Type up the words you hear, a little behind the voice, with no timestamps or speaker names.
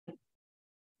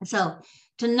So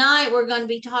tonight we're going to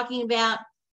be talking about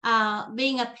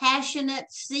being a passionate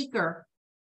seeker.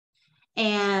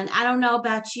 And I don't know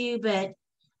about you, but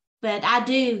I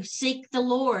do seek the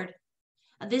Lord.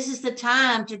 This is the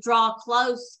time to draw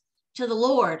close to the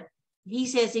Lord. He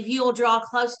says, if you will draw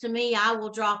close to me, I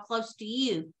will draw close to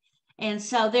you. And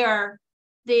so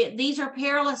these are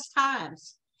perilous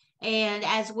times. And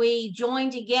as we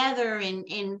join together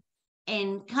and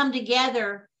come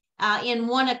together in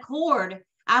one accord,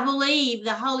 I believe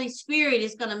the Holy Spirit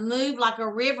is going to move like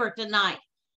a river tonight.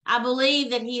 I believe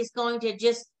that he is going to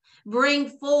just bring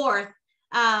forth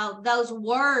those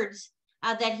words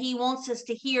that he wants us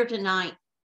to hear tonight.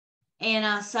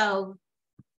 And so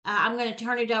I'm going to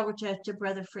turn it over to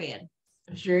Brother Fred.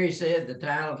 Sherry said the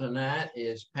title tonight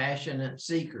is Passionate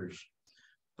Seekers.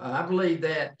 I believe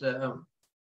that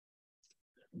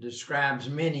describes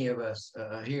many of us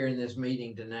here in this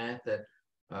meeting tonight, that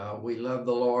we love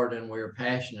the Lord and we're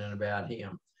passionate about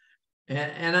him.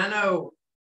 And I know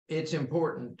it's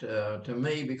important to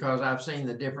me because I've seen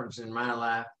the difference in my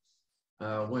life.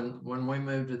 When we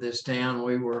moved to this town,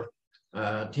 we were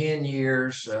 10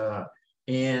 years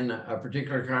in a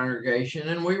particular congregation,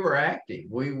 and we were active,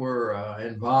 we were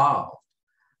involved.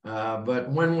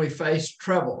 But when we faced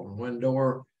trouble, when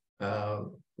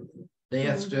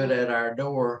death stood at our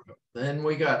door, then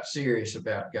we got serious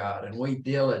about God, and we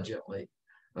diligently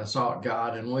sought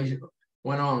God, and we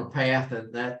went on a path,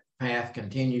 and that path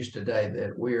continues today,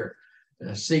 that we're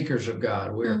seekers of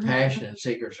God. We're passionate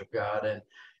seekers of God, and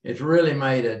it's really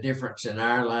made a difference in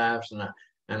our lives,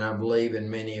 and I believe in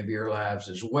many of your lives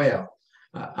as well.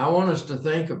 I want us to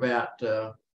think about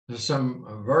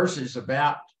some verses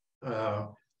about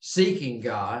seeking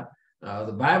God.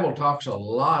 The Bible talks a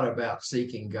lot about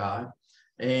seeking God,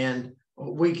 and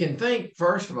we can think,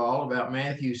 first of all, about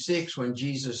Matthew 6, when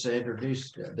Jesus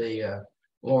introduced the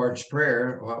Lord's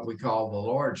Prayer, what we call the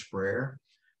Lord's Prayer.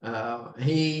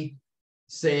 He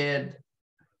said,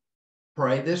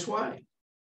 pray this way.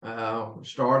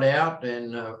 Start out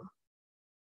in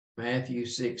Matthew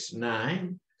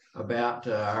 6:9 about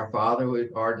our Father who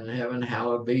art in heaven,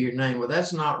 hallowed be your name. Well,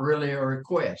 that's not really a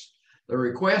request. The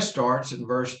request starts in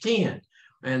verse 10,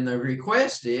 and the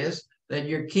request is that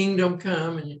your kingdom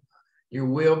come and your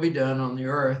will be done on the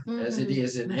earth as it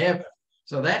is in heaven.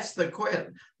 So that's the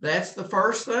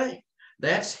first thing.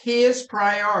 That's his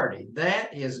priority.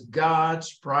 That is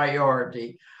God's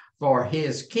priority, for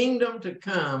his kingdom to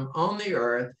come on the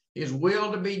earth, his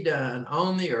will to be done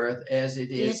on the earth as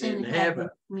it is in heaven.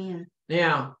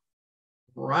 Now,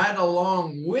 right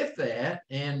along with that,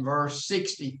 in verse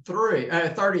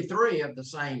 33 of the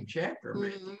same chapter,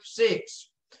 Matthew 6,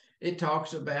 it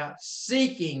talks about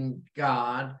seeking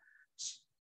God's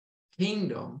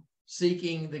kingdom,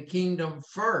 seeking the kingdom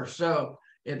first. So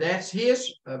if that's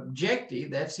his objective,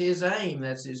 that's his aim,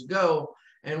 that's his goal,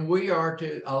 and we are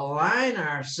to align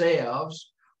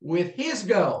ourselves with his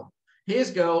goal.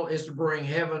 His goal is to bring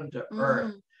heaven to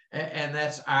earth, and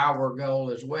that's our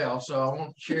goal as well. So I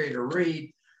want Sherry to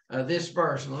read this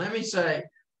verse. And let me say,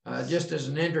 just as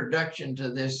an introduction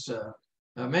to this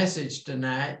message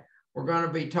tonight, we're going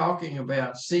to be talking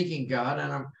about seeking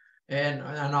God,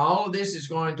 and all of this is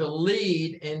going to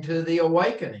lead into the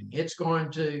awakening. It's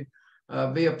going to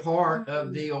be a part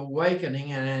of the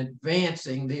awakening and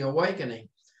advancing the awakening.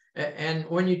 And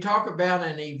when you talk about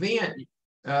an event,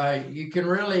 you can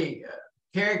really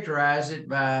characterize it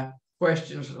by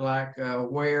questions like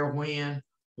where, when,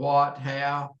 what,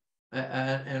 how,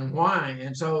 and why.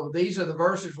 And so these are the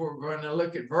verses we're going to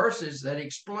look at, verses that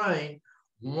explain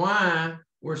why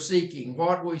we're seeking,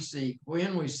 what we seek,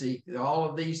 when we seek, all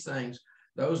of these things,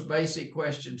 those basic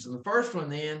questions. And the first one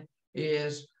then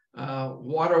is,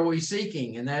 what are we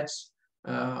seeking? And that's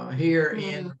here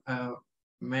in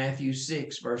Matthew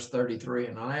 6, verse 33.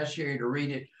 And I'll ask Sherry to read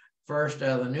it first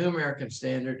out of the New American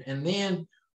Standard, and then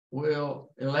we'll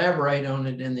elaborate on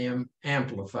it in the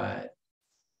Amplified.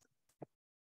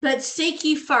 But seek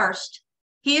ye first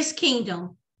his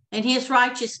kingdom and his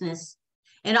righteousness,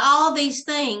 and all these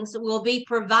things will be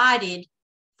provided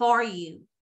for you.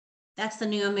 That's the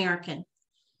New American.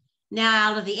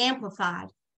 Now out of the Amplified.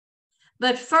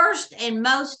 But first and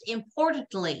most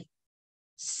importantly,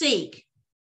 seek,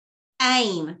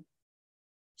 aim,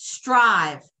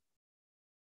 strive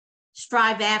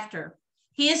after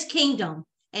his kingdom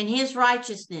and his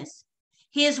righteousness,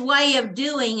 his way of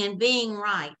doing and being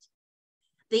right,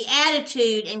 the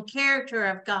attitude and character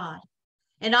of God.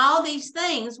 And all these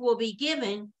things will be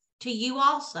given to you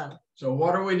also. So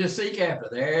what are we to seek after?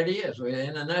 There it is.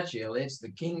 In a nutshell, it's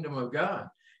the kingdom of God.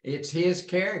 It's his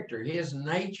character, his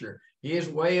nature, his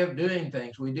way of doing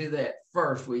things. We do that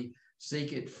first. We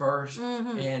seek it first.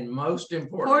 And most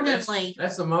Importantly,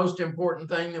 that's the most important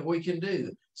thing that we can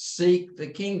do. Seek the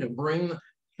kingdom, bring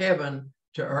heaven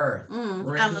to earth,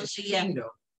 bring his kingdom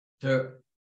to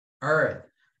earth.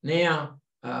 Now,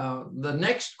 the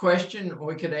next question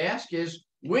we could ask is,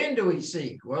 when do we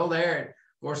seek? Well, there,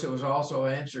 of course, it was also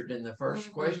answered in the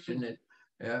first question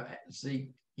that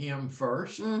seek him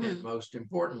first and most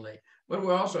importantly. But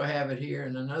we also have it here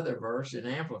in another verse in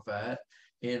Amplified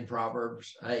in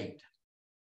Proverbs 8.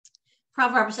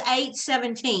 Proverbs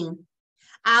 8:17.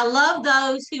 I love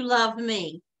those who love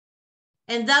me,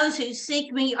 and those who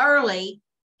seek me early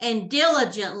and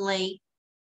diligently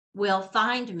will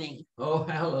find me. Oh,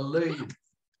 hallelujah.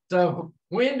 So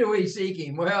when do we seek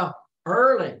him? Well,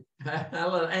 early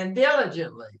and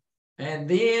diligently. And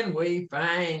then we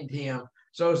find him.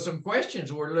 So some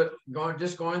questions we're going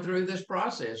through this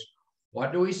process.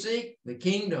 What do we seek? The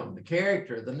kingdom, the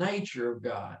character, the nature of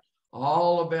God,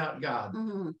 all about God.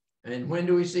 And when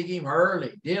do we seek him?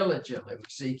 Early, diligently we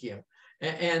seek him.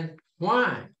 And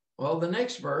why? Well, the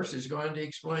next verse is going to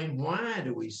explain why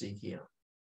do we seek him.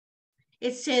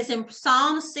 It says in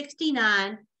Psalm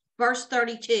 69, verse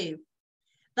 32,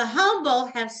 the humble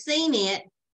have seen it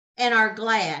and are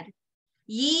glad.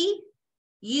 You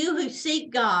who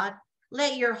seek God,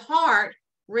 let your heart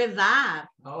revive.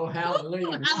 Oh,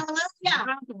 hallelujah.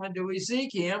 Hallelujah. Why do we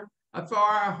seek him? For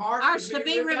our hearts to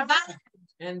be revived.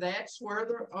 And that's where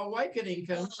the awakening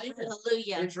comes in.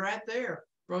 Hallelujah. It's right there.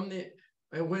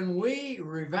 When we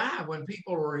revive, when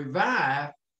people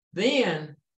revive,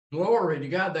 then glory to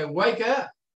God, they wake up.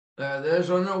 There's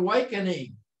an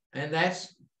awakening. And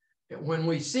that's when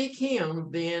we seek him,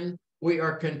 then we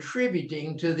are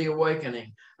contributing to the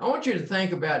awakening. I want you to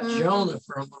think about Jonah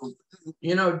for a moment.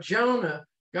 You know, Jonah,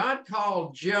 God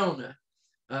called Jonah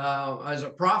as a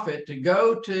prophet to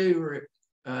go to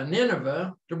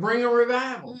Nineveh to bring a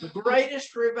revival, the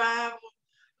greatest revival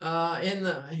in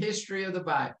the history of the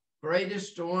Bible,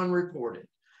 greatest one recorded.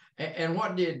 And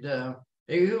what did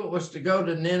he was to go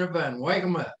to Nineveh and wake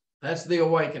them up? That's the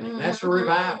awakening. That's a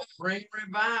revival. Bring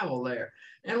revival there.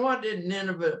 And what did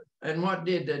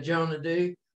Jonah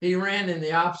do? He ran in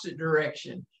the opposite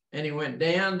direction, and he went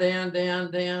down, and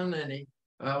he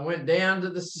went down to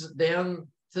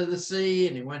the sea,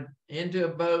 and he went into a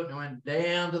boat and went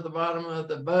down to the bottom of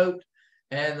the boat,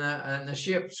 and the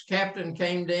ship's captain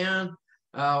came down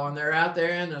when they're out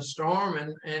there in a storm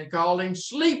and called him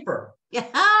sleeper.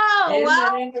 Oh,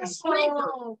 wow.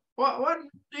 Sleeper. What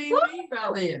do you mean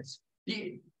by this?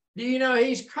 Do you know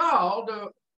he's called to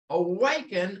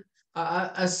awaken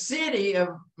a city of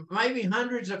maybe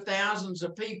hundreds of thousands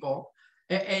of people,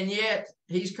 and yet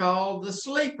he's called the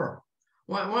sleeper.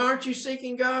 Why aren't you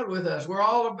seeking God with us? We're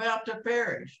all about to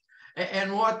perish.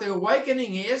 And what the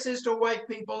awakening is to wake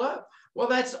people up. Well,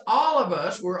 that's all of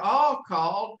us. We're all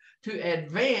called to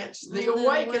advance the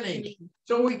awakening.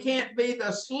 So we can't be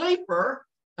the sleeper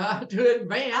to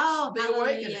advance the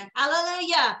awakening.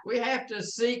 Hallelujah. We have to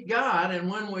seek God. And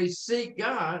when we seek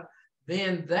God,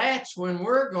 then that's when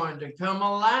we're going to come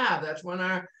alive. That's when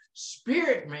our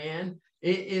spirit man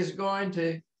is going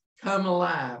to come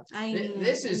alive.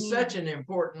 This is such an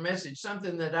important message,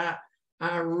 something that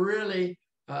I really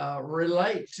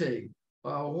relate to.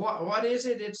 What is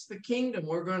it? It's the kingdom.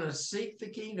 We're going to seek the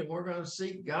kingdom. We're going to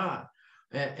seek God.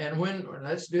 And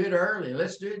let's do it early.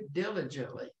 Let's do it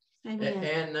diligently.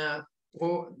 And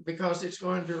because it's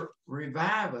going to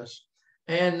revive us.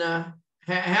 And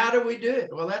how do we do it?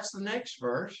 Well, that's the next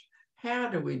verse. How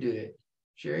do we do it?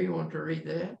 Sherry, you want to read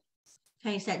that?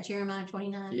 Okay, is that Jeremiah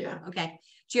 29? Yeah. Okay.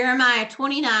 Jeremiah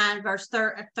 29, verse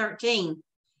 13.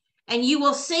 And you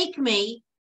will seek me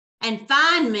and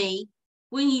find me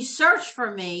when you search for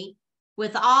me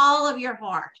with all of your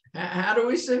heart. How do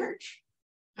we search?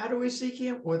 How do we seek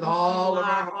him? With all of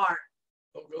our heart.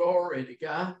 Oh, glory to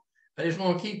God. I just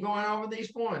want to keep going over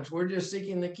these points. We're just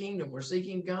seeking the kingdom. We're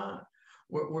seeking God.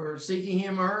 We're seeking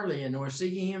him early, and we're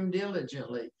seeking him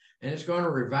diligently. And it's going to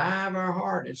revive our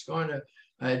heart. It's going to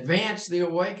advance the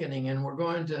awakening, and we're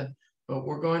going to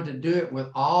do it with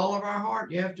all of our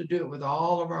heart. You have to do it with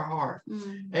all of our heart.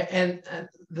 And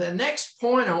the next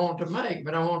point I want to make,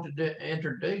 but I want to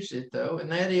introduce it though,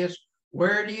 and that is,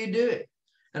 where do you do it?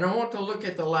 And I want to look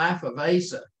at the life of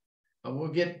Asa. We'll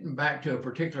get back to a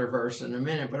particular verse in a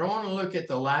minute, but I want to look at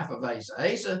the life of Asa.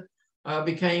 Asa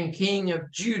became king of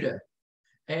Judah,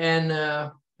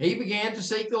 and he began to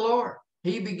seek the Lord.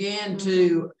 He began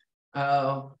to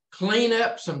clean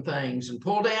up some things and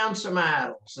pull down some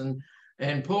idols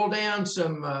and pull down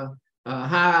some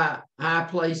high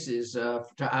places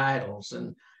to idols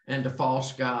and to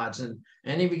false gods.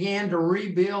 And he began to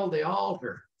rebuild the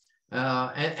altar.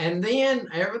 And then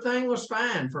everything was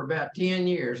fine for about 10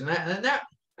 years. And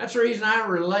that's the reason I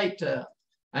relate to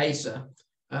Asa,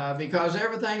 because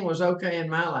everything was okay in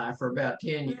my life for about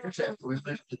 10 years after we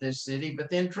moved to this city, but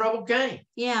then trouble came.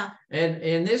 Yeah. And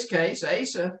in this case,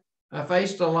 Asa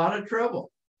faced a lot of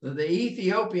trouble. The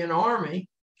Ethiopian army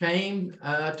came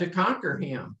to conquer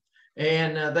him.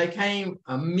 And they came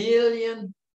 1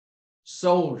 million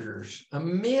soldiers,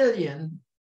 1 million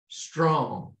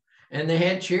strong. And they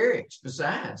had chariots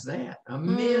besides that,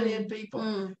 1 million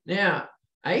people. Now,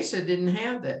 Asa didn't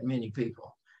have that many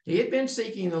people. He had been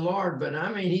seeking the Lord, but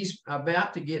I mean, he's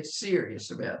about to get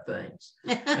serious about things.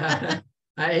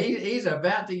 He's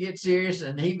about to get serious,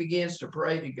 and he begins to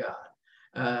pray to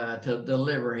God to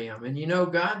deliver him. And you know,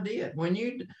 God did. When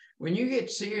you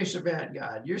get serious about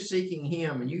God, you're seeking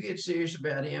him, and you get serious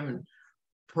about him, and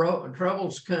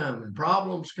troubles come and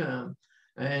problems come,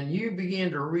 and you begin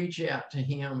to reach out to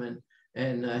him,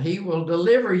 and he will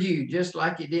deliver you, just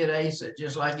like he did Asa,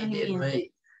 just like he did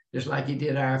me, just like he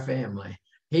did our family.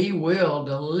 He will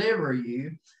deliver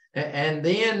you. And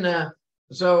then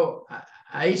so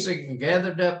Asa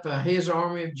gathered up his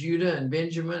army of Judah and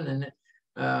Benjamin, and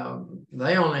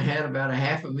they only had about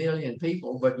 500,000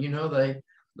 people, but you know, they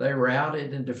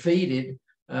routed and defeated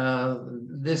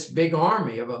this big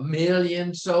army of 1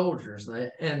 million soldiers,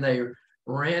 and they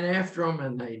ran after them,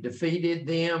 and they defeated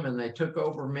them, and they took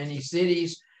over many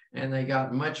cities, and they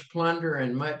got much plunder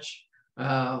and much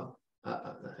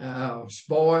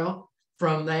spoil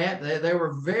from that. They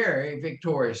were very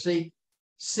victorious. See,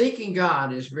 seeking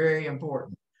God is very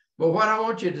important. But what I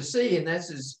want you to see, and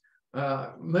this is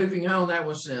moving on, that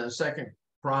was 2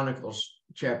 Chronicles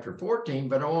chapter 14,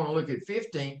 but I want to look at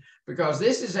 15, because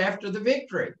this is after the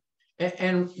victory.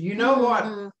 And you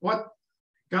know what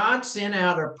God sent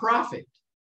out a prophet,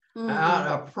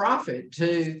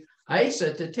 to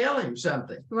Asa to tell him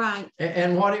something. Right.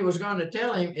 And what he was going to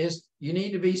tell him is, you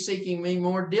need to be seeking me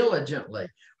more diligently.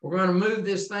 We're going to move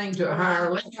this thing to a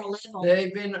higher level.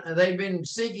 They've been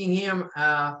seeking him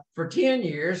for 10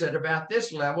 years at about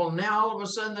this level. Now all of a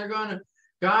sudden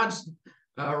God's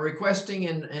requesting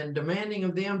and demanding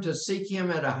of them to seek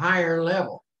him at a higher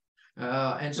level.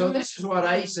 And so this is what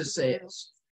Asa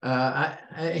says.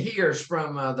 Here's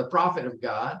from the prophet of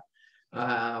God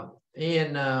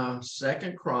in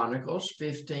 2 Chronicles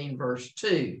 15, verse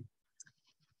 2.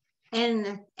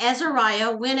 And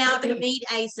Azariah went out to meet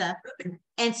Asa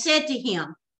and said to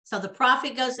him, so the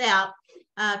prophet goes out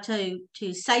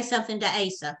to say something to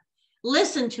Asa.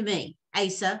 Listen to me,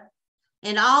 Asa,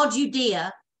 and all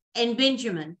Judea and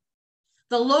Benjamin.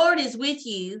 The Lord is with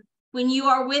you when you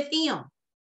are with him.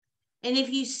 And if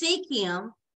you seek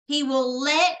him, he will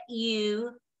let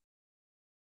you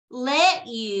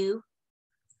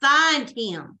find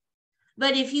him.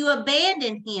 But if you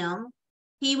abandon him,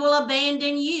 he will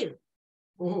abandon you.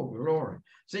 Oh, glory.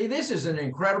 See, this is an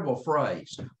incredible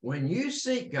phrase. When you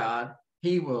seek God,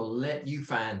 he will let you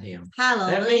find him.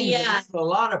 Hallelujah. That means there's a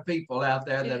lot of people out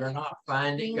there that are not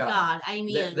finding God.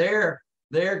 Amen.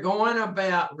 They're going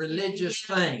about religious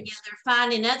things. Yeah, they're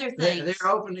finding other things.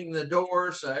 They're opening the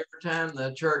doors. Every time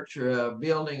the church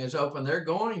building is open, they're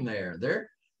going there.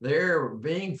 They're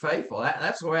being faithful.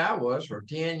 That's the way I was for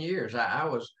 10 years. I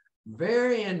was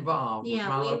very involved with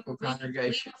my local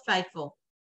congregation. We were faithful.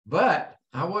 But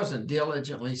I wasn't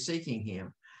diligently seeking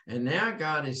him. And now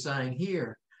God is saying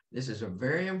here, this is a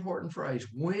very important phrase.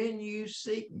 When you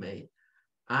seek me,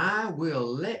 I will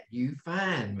let you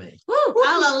find me. Woo,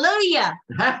 hallelujah.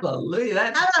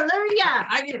 Hallelujah. Hallelujah.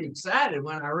 I get excited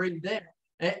when I read that.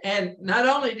 And not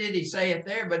only did he say it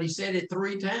there, but he said it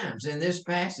 3 times in this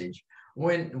passage.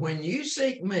 When you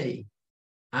seek me,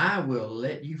 I will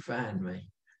let you find me.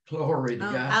 Glory to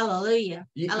God. Hallelujah.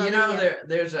 You know,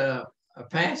 there's a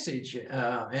passage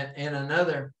in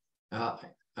another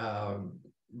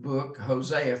book,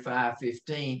 Hosea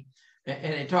 5:15,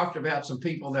 and it talked about some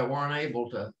people that weren't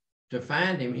able to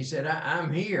find him. He said,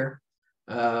 I'm here,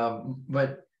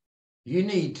 but you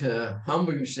need to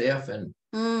humble yourself and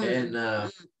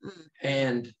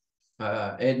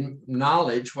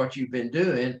acknowledge what you've been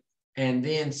doing, and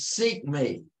then seek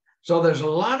me. So there's a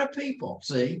lot of people,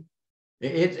 see,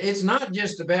 it's not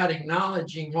just about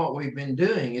acknowledging what we've been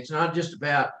doing. It's not just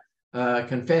about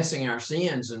confessing our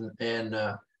sins and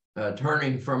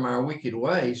turning from our wicked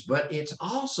ways, but it's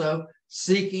also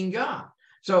seeking God.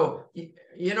 So,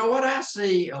 you know what I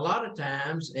see a lot of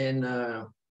times in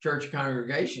church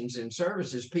congregations and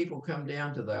services, people come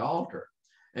down to the altar,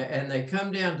 and they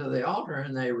come down to the altar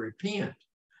and they repent.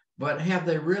 But have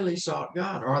they really sought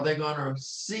God? Or are they going to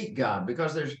seek God?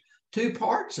 Because there's 2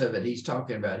 parts of it he's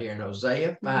talking about here in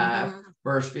Hosea 5,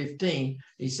 verse 15.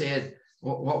 He said,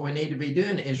 what we need to be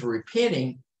doing is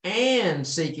repenting and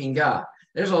seeking God.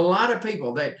 There's a lot of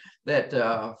people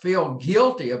that feel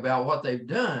guilty about what they've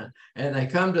done, and they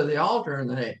come to the altar and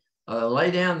they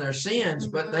lay down their sins,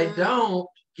 but they don't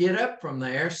get up from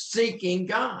there seeking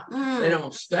God. They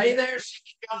don't stay there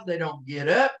seeking God. They don't get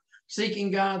up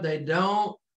seeking God. They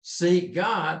don't seek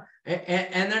God,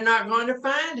 and they're not going to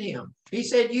find him. He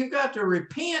said, you've got to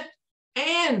repent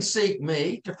and seek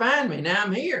me to find me. Now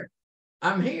I'm here.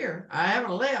 I'm here. I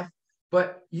haven't left,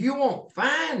 but you won't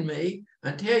find me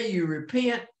until you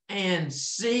repent and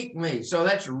seek me. So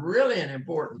that's really an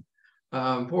important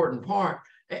part.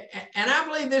 And I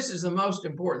believe this is the most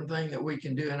important thing that we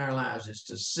can do in our lives, is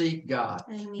to seek God.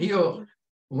 Amen.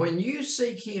 When you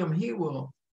seek him, he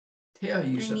will tell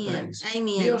you some things. Amen.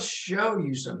 He'll show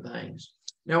you some things.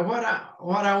 Now, what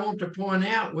I want to point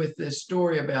out with this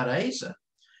story about Asa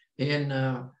in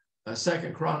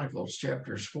 2 Chronicles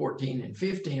chapters 14 and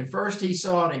 15. At first, he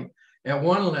sought him at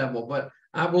one level, but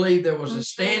I believe there was a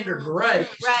standard raised,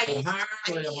 a higher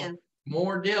level,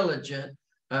 more diligent,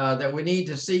 that we need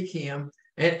to seek him.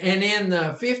 And in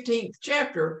the 15th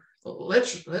chapter,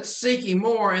 let's seek him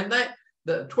more. And that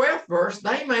the 12th verse,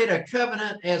 they made a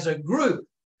covenant as a group,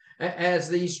 as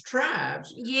these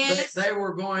tribes, that they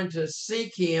were going to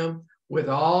seek him with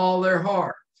all their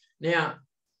heart. Now,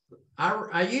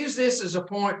 I use this as a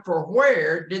point for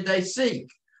where did they seek?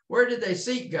 Where did they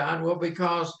seek God? Well,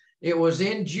 because it was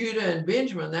in Judah and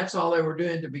Benjamin. That's all they were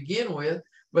doing to begin with.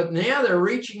 But now they're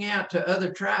reaching out to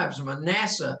other tribes,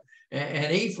 Manasseh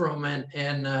and Ephraim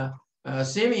and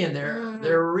Simeon.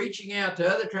 They're reaching out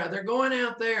to other tribes. They're going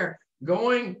out there,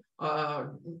 going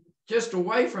just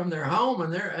away from their home,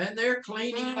 and they're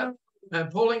cleaning up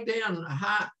and pulling down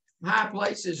high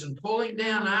places and pulling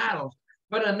down idols.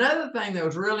 But another thing that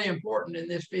was really important in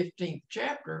this 15th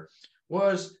chapter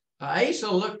was Asa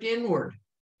looked inward.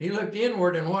 He looked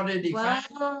inward, and what did he find?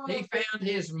 He found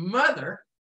his mother,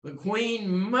 the queen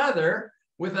mother,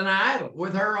 with an idol,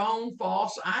 with her own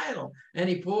false idol, and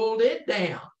he pulled it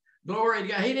down. Glory to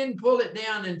God. He didn't pull it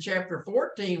down in chapter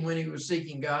 14 when he was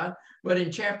seeking God, but in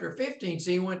chapter 15,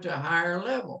 see, he went to a higher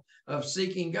level of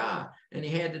seeking God, and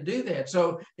he had to do that.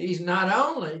 So he's not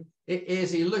only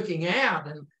is he looking out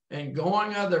and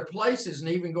going other places and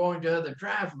even going to other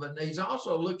tribes, but he's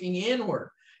also looking inward.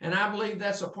 And I believe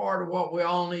that's a part of what we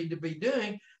all need to be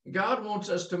doing. God wants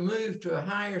us to move to a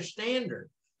higher standard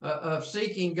of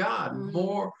seeking God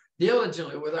more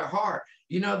diligently with our heart.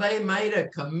 You know, they made a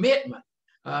commitment,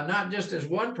 not just as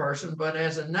one person, but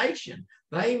as a nation.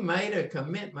 They made a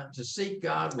commitment to seek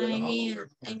God with all their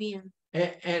heart. Amen.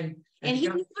 And he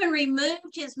even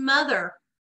removed his mother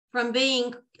from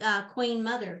being queen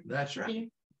mother. That's right.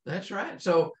 That's right.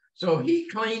 So he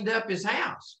cleaned up his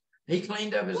house. He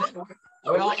cleaned up his house.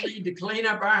 We all need to clean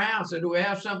up our house. So do we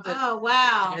have something? Oh,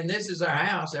 wow. And this is our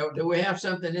house. Do we have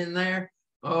something in there?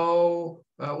 Oh,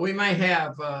 we may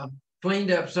have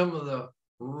cleaned up some of the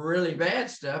really bad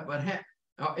stuff, but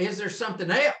is there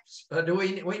something else?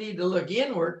 We need to look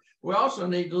inward. We also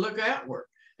need to look outward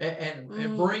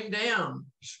and bring down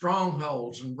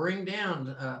strongholds and bring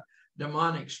down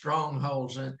demonic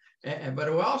strongholds.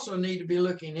 But we also need to be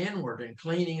looking inward and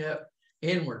cleaning up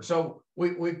inward. So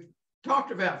we've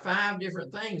talked about 5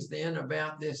 different things then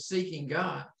about this seeking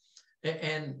God.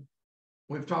 And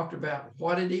we've talked about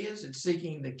what it is. It's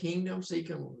seeking the kingdom,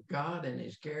 seeking God and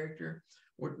his character.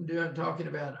 We're talking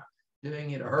about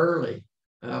doing it early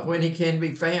when he can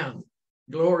be found.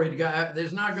 Glory to God.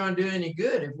 There's not going to do any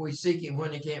good if we seek him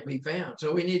when he can't be found.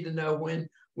 So we need to know when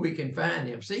we can find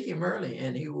him. Seek him early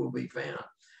and he will be found.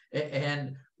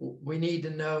 And we need to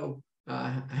know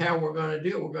how we're going to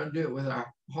do it. We're going to do it with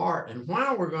our heart. And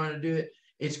while we're going to do it,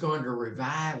 it's going to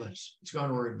revive us. It's going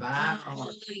to revive our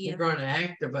heart. We're going to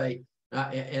activate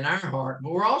in our heart.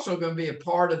 But we're also going to be a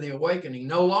part of the awakening.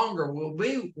 No longer will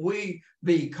we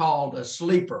be called a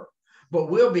sleeper, but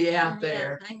we'll be out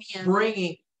there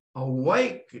waking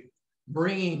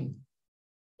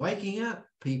up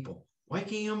people,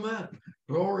 waking them up.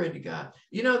 Glory to God.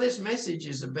 You know, this message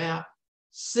is about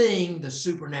seeing the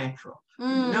supernatural,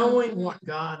 knowing what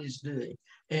God is doing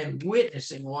and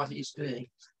witnessing what he's doing.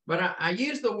 But I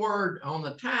use the word on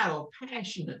the title,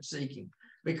 passionate seeking,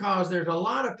 because there's a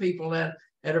lot of people that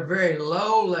at a very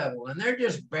low level, and they're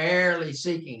just barely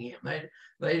seeking him.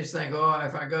 They just think, oh,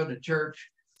 if I go to church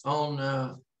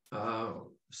on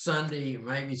Sunday,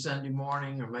 maybe Sunday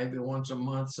morning, or maybe once a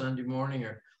month Sunday morning,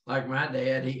 or like my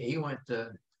dad, he went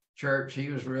to church. He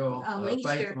was real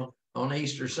faithful on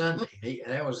Easter Sunday.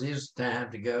 That was his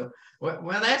time to go.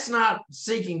 Well, that's not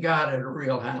seeking God at a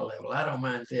real high level. I don't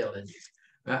mind telling you.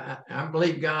 I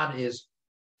believe God is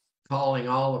calling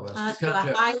all of us to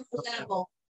a higher level.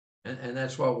 And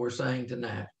that's what we're saying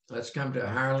tonight. Let's come to a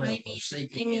higher level of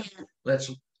seeking Him. Let's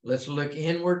look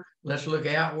inward. Let's look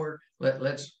outward.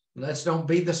 Let's don't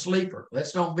be the sleeper.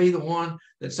 Let's don't be the one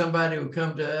that somebody will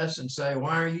come to us and say,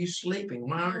 "Why are you sleeping?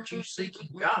 Why aren't you seeking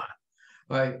God?"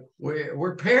 Like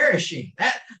we're perishing.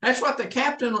 That's what the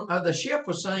captain of the ship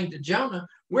was saying to Jonah.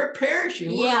 We're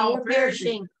perishing. We're all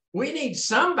perishing. We need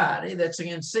somebody that's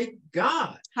going to seek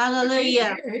God.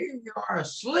 Hallelujah. Here you are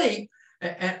asleep,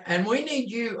 and we need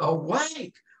you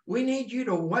awake. We need you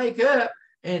to wake up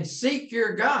and seek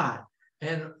your God.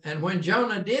 And when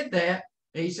Jonah did that,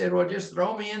 he said, "Well, just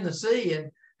throw me in the sea,"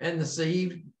 and the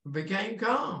sea became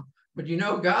calm. But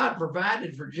God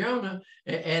provided for Jonah,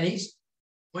 and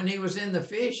when he was in the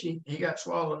fish, he got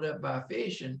swallowed up by a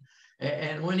fish,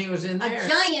 and when he was in there,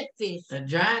 a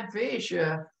giant fish,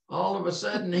 all of a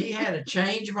sudden he had a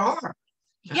change of heart.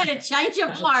 You had a change of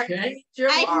heart.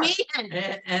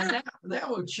 Amen. And that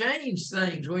will change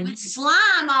things. When you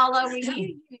slime all over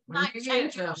you, when you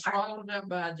get swallowed up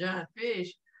by a giant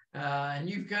fish, and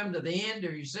you've come to the end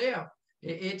of yourself,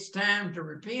 it's time to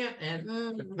repent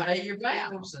and to pay your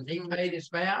vows. And he paid his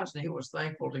vows, and he was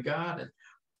thankful to God. And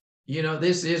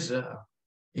this is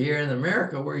here in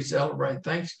America where we celebrate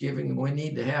Thanksgiving. We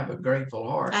need to have a grateful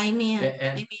heart. Amen.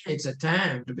 And it's a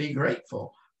time to be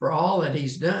grateful for all that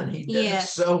He's done. He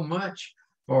does so much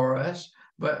for us,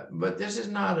 but this is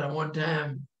not a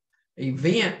one-time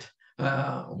event,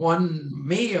 one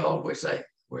meal. We say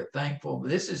we're thankful.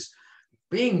 This is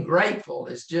being grateful.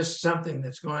 It's just something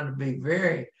that's going to be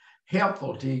very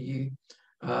helpful to you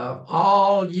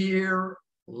all year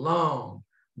long.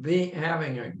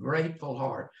 Having a grateful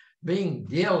heart, being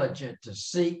diligent to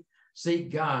seek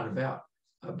God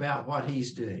about what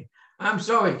He's doing. I'm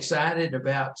so excited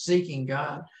about seeking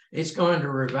God. It's going to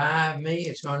revive me.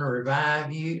 It's going to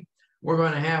revive you. We're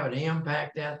going to have an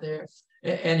impact out there.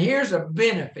 And here's a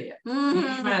benefit.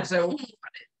 You might say, well,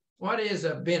 what is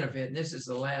a benefit? And this is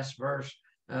the last verse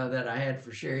that I had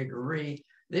for Sherry to read.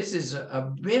 This is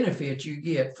a benefit you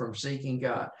get from seeking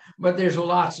God. But there's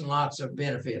lots and lots of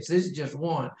benefits. This is just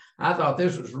one. I thought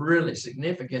this was really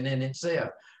significant in itself.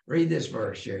 Read this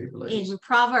verse, Sherry, please. In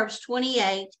Proverbs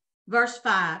 28, verse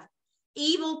 5.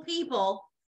 Evil people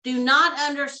do not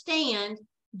understand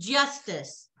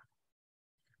justice,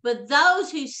 but those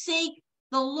who seek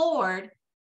the Lord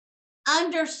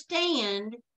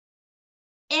understand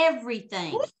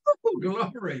everything. Ooh,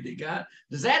 glory to God.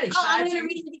 Does that excite you? I'm going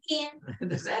to read it again.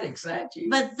 Does that excite you?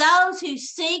 But those who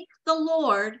seek the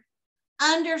Lord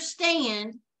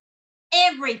understand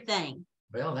everything.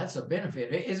 Well, that's a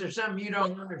benefit. Is there something you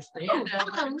don't understand?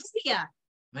 Hallelujah.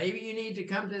 Maybe you need to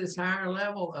come to this higher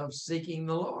level of seeking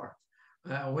the Lord.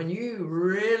 When you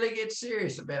really get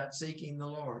serious about seeking the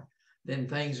Lord, then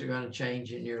things are going to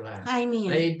change in your life. Amen.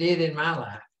 They did in my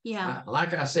life. Yeah.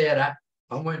 Like I said,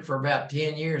 I went for about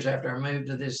 10 years after I moved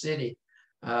to this city.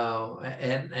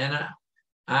 And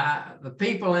the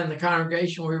people in the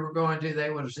congregation we were going to, they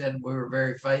would have said we were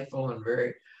very faithful and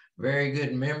very, very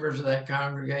good members of that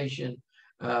congregation.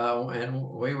 And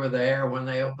we were there when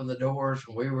they opened the doors,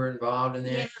 and we were involved in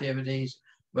the activities.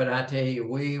 But I tell you,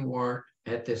 we weren't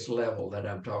at this level that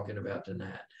I'm talking about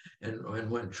tonight. And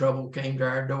when trouble came to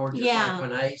our door, just like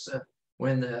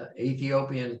when the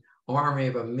Ethiopian army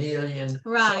of 1 million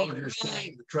soldiers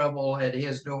came, the trouble at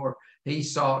his door, he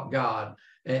sought God,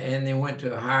 and they went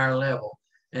to a higher level.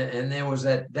 And there was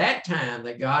at that time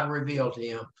that God revealed to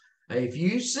him, if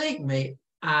you seek me,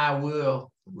 I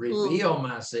will reveal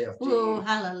myself to you.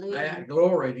 Hallelujah.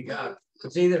 Glory to God.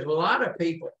 But see, there's a lot of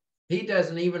people He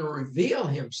doesn't even reveal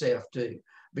Himself to,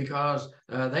 because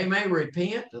they may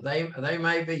repent, they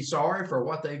may be sorry for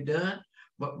what they've done,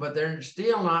 but they're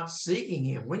still not seeking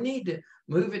Him. We need to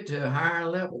move it to a higher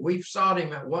level. We've sought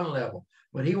Him at one level,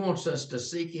 but He wants us to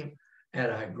seek Him at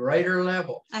a greater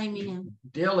level. Amen.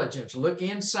 Diligence. Look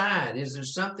inside. Is there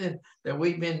something that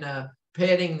we've been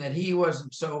petting that He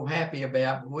wasn't so happy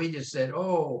about? But we just said,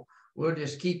 oh, we'll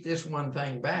just keep this one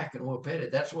thing back and we'll pet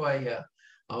it. That's why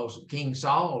King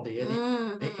Saul did.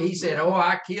 He said, oh,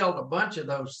 I killed a bunch of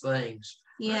those things.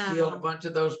 I killed a bunch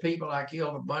of those people. I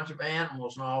killed a bunch of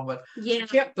animals and all, but I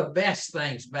kept the best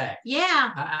things back.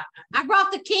 I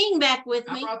brought the king back with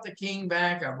me. I brought the king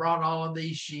back. I brought all of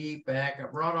these sheep back. I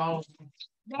brought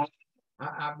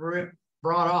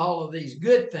all of these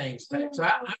good things back. So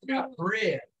I got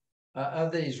rid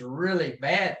of these really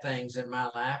bad things in my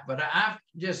life, but I've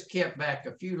just kept back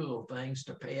a few little things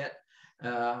to pet.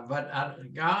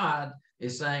 God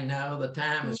is saying, no, the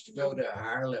time is to go to a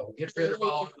higher level. Get rid of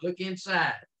all, look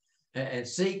inside and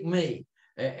seek me.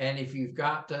 And if you've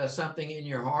got something in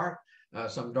your heart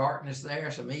some darkness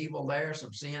there, some evil there,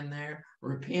 some sin there.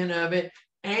 Repent of it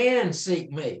and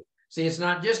seek me. See, it's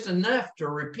not just enough to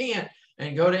repent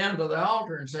and go down to the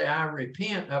altar and say, I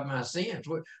repent of my sins.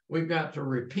 We've got to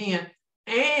repent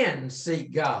and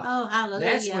seek God. Oh, hallelujah.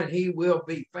 That's when he will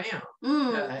be found.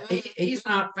 He's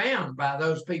not found by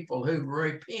those people who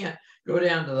repent, go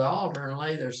down to the altar and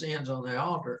lay their sins on the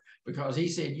altar, because he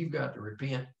said, you've got to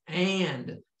repent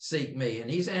and seek me. And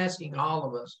he's asking all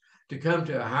of us to come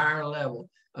to a higher level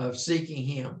of seeking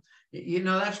him. You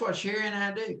know, that's what Sherry and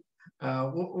I do.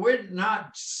 We're not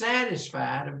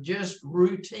satisfied of just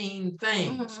routine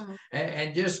things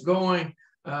and just going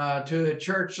to a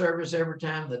church service every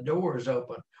time the door is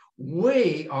open.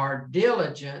 We are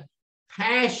diligent,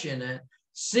 passionate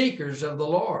seekers of the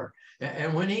Lord.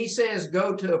 And when he says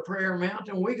go to a prayer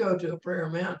mountain, we go to a prayer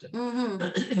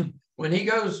mountain. When he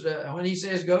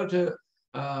says go to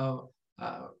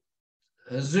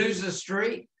Azusa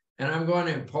Street, and I'm going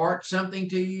to impart something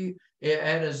to you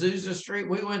at Azusa Street,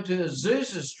 we went to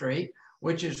Azusa Street,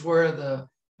 which is where the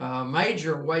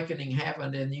major awakening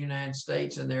happened in the United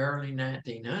States in the early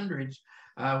 1900s.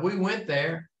 We went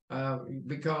there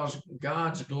because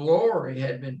God's glory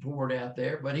had been poured out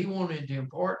there, but he wanted to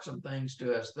impart some things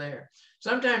to us there.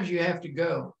 Sometimes you have to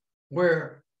go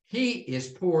where he is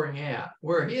pouring out,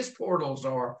 where his portals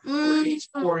are, where he's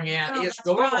pouring out his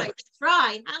glory. That's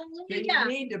right. Hallelujah. You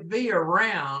need to be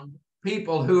around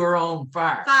people who are on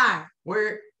fire.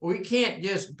 We can't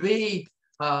just be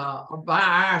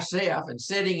by ourselves and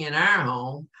sitting in our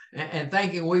home and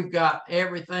thinking we've got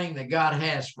everything that God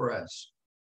has for us.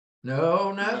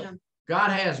 No. Yeah.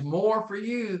 God has more for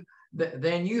you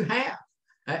than you have.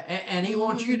 And he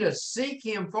wants you to seek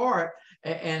him for it.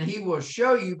 And he will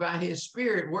show you by his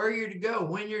spirit where you're to go,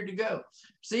 when you're to go.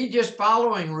 See, just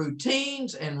following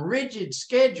routines and rigid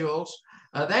schedules,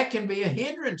 that can be a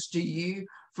hindrance to you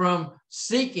from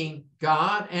seeking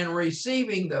God and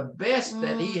receiving the best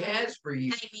that he has for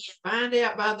you. Find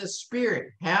out by the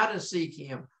Spirit how to seek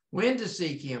him, when to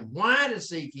seek him, why to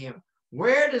seek him,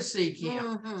 where to seek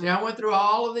him. See, I went through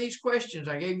all of these questions.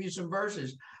 I gave you some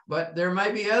verses, but there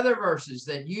may be other verses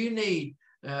that you need,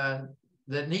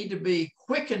 that need to be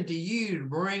quickened to you to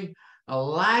bring a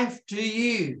life to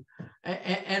you.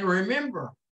 And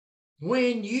remember,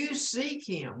 when you seek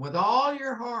him with all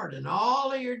your heart and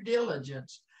all of your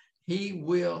diligence, he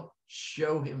will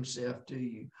show himself to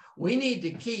you. We need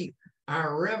to keep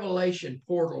our revelation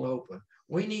portal open.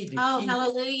 We need to keep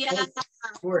hallelujah,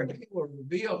 where he will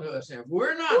reveal to us. If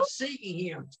we're not seeking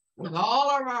him with all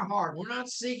of our heart, we're not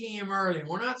seeking him early,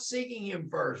 we're not seeking him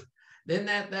first, then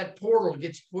that portal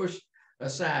gets pushed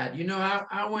aside. You know,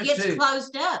 I went to... It gets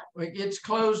closed up. It gets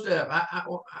closed up. I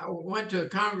went to a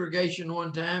congregation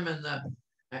one time, and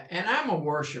I'm a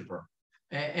worshiper,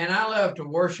 and I love to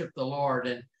worship the Lord.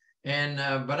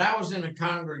 But I was in a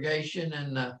congregation,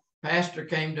 and the pastor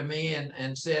came to me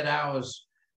and said I was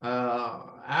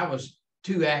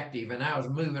too active and I was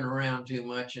moving around too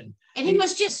much. And he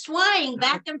was just swaying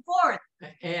back and forth.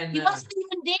 And he wasn't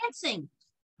even dancing.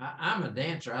 I'm a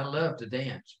dancer. I love to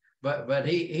dance. But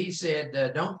he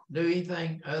said, don't do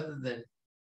anything other than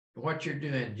what you're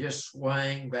doing. Just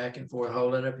swaying back and forth,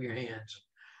 holding up your hands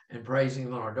and praising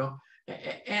the Lord.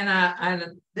 And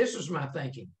this was my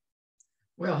thinking.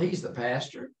 Well, he's the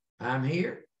pastor. I'm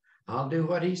here. I'll do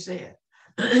what he said.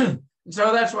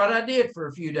 So that's what I did for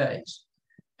a few days.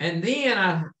 And then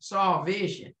I saw a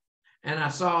vision, and I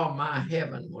saw my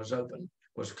heaven was open,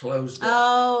 was closed up.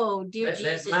 Oh, dear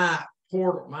Jesus. That my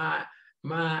portal,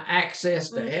 my access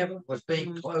to heaven was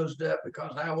being closed up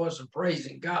because I wasn't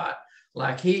praising God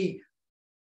like he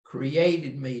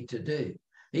created me to do.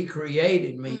 He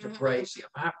created me to praise him.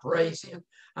 I praise him.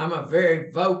 I'm a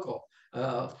very vocal,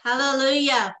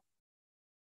 hallelujah,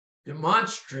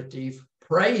 demonstrative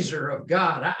praiser of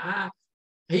God.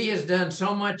 He has done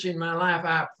so much in my life.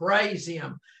 I praise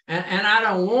him. And I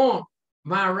don't want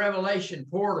my revelation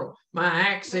portal, my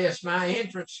access, my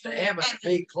entrance to heaven to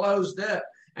be closed up.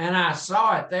 And I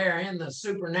saw it there in the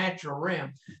supernatural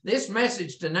realm. This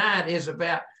message tonight is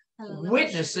about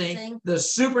witnessing the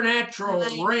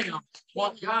supernatural realm,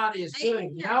 what God is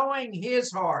doing, knowing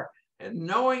his heart and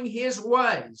knowing his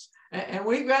ways. And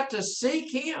we've got to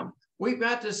seek him. We've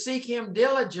got to seek him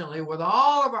diligently with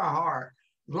all of our heart.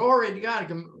 Glory to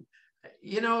God.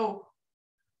 You know,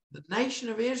 the nation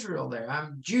of Israel there,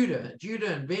 I'm Judah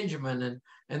and Benjamin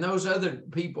and those other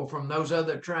people from those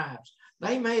other tribes.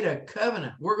 They made a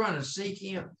covenant. We're going to seek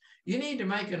him. You need to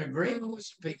make an agreement with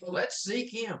some people. Let's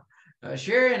seek him.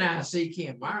 Sherry and I seek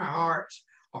him. Our hearts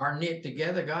are knit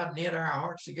together. God knit our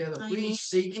hearts together. Please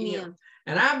seek him.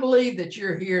 And I believe that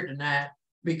you're here tonight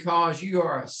because you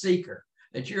are a seeker.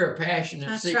 that you're a passionate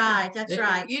That's seeker. right. That's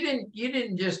right. You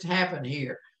didn't just happen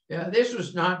here. This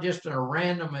was not just a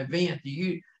random event.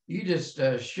 You just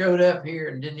showed up here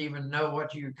and didn't even know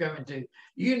what you were coming to.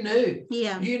 You knew.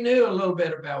 Yeah. You knew a little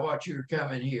bit about what you were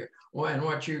coming here and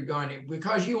what you're going to,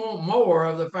 because you want more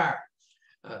of the fire.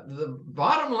 The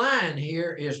bottom line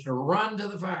here is to run to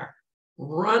the fire.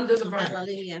 Run to the fire.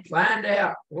 Hallelujah. Find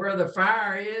out where the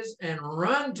fire is and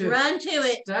run to it. Run to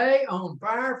it. Stay on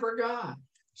fire for God.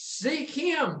 Seek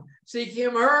him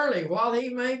early while he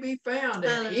may be found,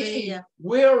 and he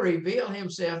will reveal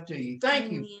himself to you.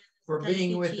 Thank you for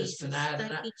being with us tonight.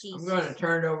 I'm going to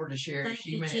turn it over to Sherry.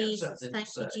 She may have something to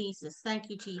say. Thank you, Jesus. Thank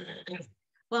you, Jesus.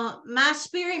 Well, my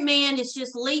spirit man is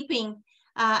just leaping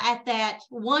at that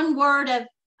one word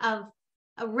of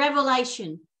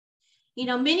revelation. You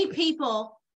know, many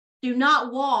people do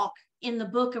not walk in the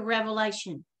book of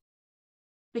Revelation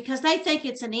because they think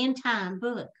it's an end time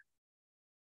book.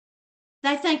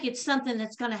 They think it's something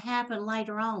that's going to happen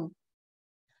later on.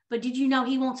 But did you know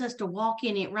he wants us to walk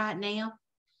in it right now?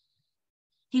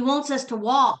 He wants us to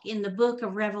walk in the book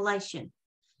of Revelation.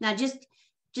 Now, just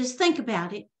think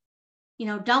about it. You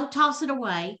know, don't toss it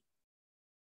away.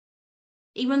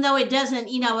 Even though it doesn't,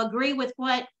 agree with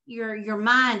what your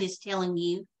mind is telling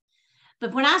you.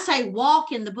 But when I say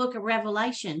walk in the book of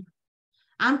Revelation,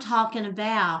 I'm talking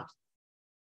about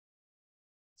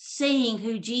seeing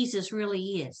who Jesus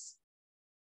really is.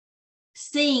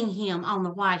 Seeing him on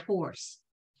the white horse.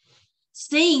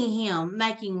 Seeing him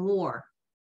making war.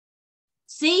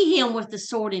 See him with the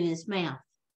sword in his mouth.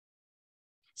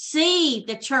 See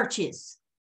the churches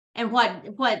and what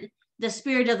the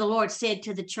Spirit of the Lord said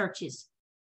to the churches.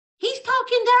 He's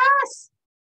talking to us.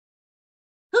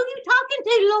 Who are you talking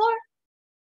to, Lord?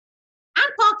 I'm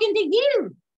talking to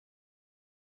you.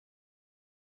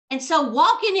 And so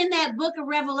walking in that book of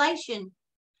Revelation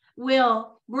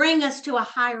will bring us to a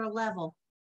higher level.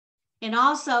 And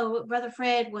also, Brother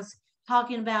Fred was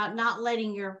talking about not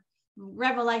letting your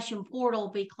revelation portal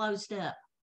be closed up.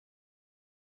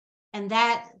 And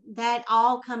that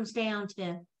all comes down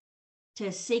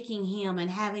to seeking him and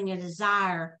having a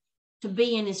desire to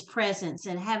be in his presence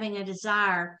and having a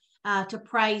desire to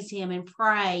praise him and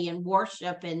pray and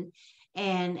worship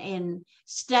and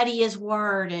study his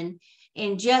word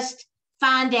and just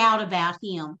find out about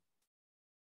him.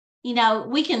 You know,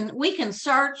 we can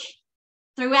search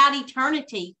throughout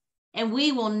eternity and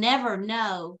we will never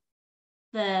know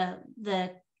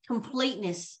the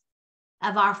completeness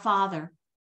of our Father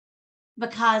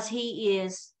because he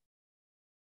is,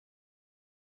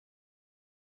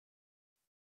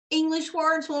 English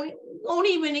words won't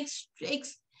even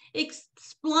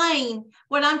explain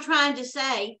what I'm trying to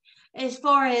say as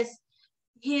far as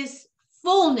his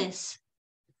fullness.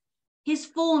 His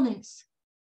fullness.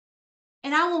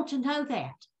 And I want to know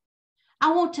that.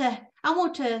 I want to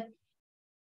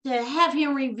have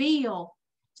him reveal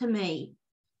to me.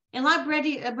 And like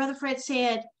Brother Fred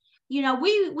said, you know,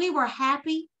 we were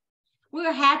happy. We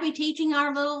were happy teaching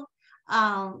our little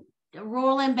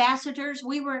royal ambassadors.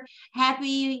 We were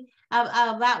happy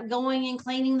about going and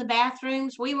cleaning the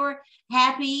bathrooms. We were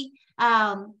happy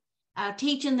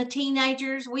teaching the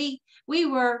teenagers. We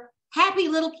were happy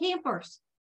little campers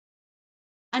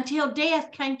until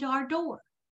death came to our door.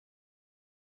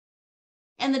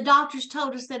 And the doctors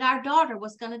told us that our daughter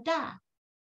was going to die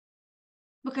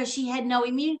because she had no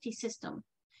immunity system.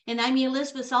 And Amy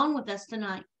Elizabeth's on with us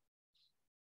tonight.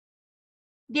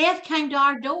 Death came to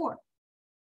our door.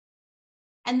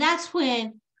 And that's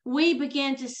when we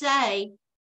began to say,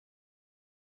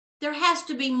 there has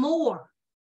to be more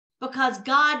because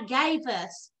God gave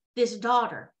us this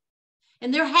daughter.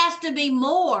 And there has to be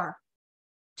more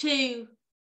to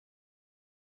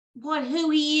who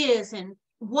he is and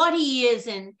what he is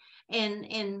and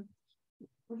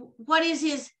what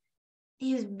is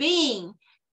his being.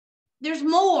 There's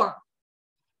more.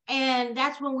 And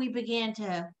that's when we began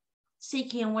to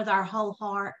seek him with our whole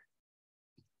heart.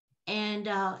 And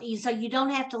so you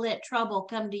don't have to let trouble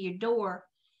come to your door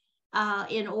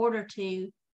in order to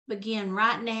begin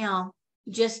right now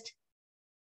just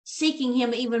seeking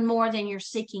him even more than you're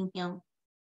seeking him.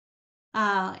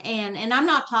 And I'm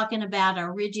not talking about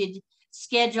a rigid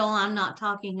schedule. I'm not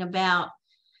talking about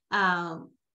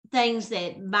things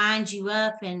that bind you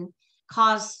up and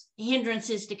cause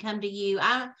hindrances to come to you.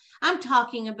 I'm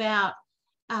talking about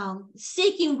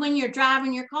seeking when you're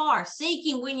driving your car,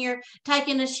 seeking when you're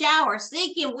taking a shower,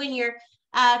 seeking when you're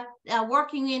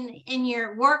working in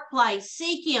your workplace.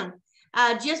 Seek him.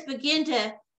 Just begin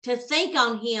to think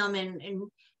on him,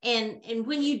 and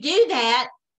when you do that,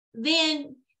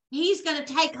 then he's going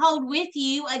to take hold with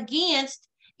you against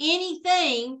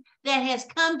anything that has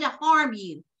come to harm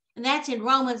you. And that's in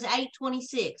Romans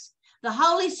 8:26. The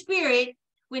Holy Spirit,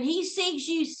 when he sees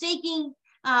you seeking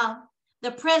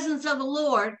the presence of the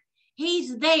Lord,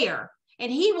 he's there.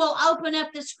 And he will open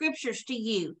up the scriptures to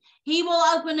you. He will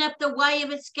open up the way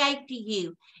of escape to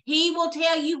you. He will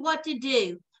tell you what to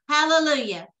do.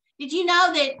 Hallelujah. Did you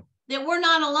know that we're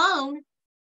not alone,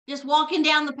 just walking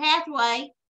down the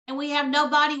pathway, and we have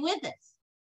nobody with us?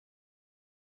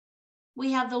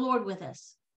 We have the Lord with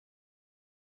us.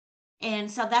 And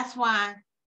so that's why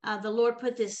the Lord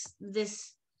put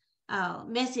this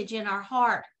message in our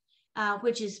heart,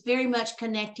 which is very much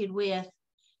connected with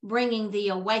bringing the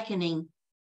awakening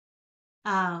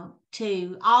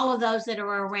to all of those that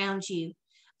are around you.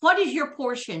 What is your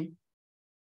portion?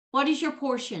 What is your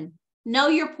portion? Know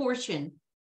your portion.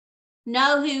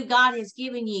 Know who God has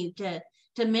given you to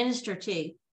minister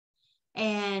to,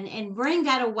 and bring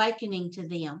that awakening to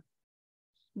them.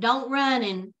 Don't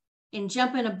run and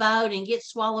jump in a boat and get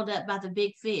swallowed up by the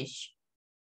big fish.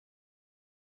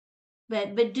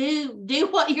 But do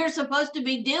what you're supposed to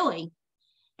be doing,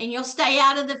 and you'll stay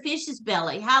out of the fish's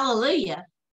belly. Hallelujah.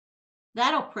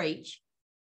 That'll preach.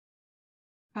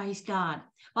 Praise God.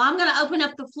 Well, I'm going to open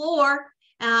up the floor.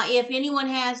 If anyone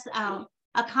has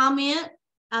a comment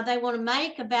they want to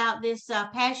make about this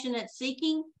passionate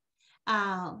seeking,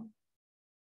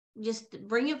 just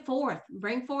bring it forth.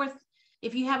 Bring forth,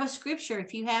 if you have a scripture,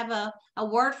 if you have a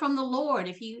word from the Lord,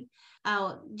 if you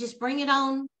just bring it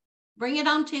on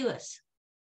to us.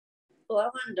 Well, I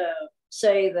wanted to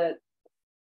say that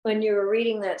when you were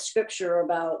reading that scripture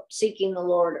about seeking the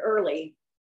Lord early,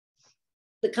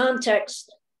 the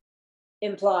context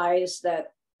implies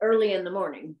that early in the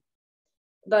morning.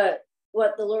 But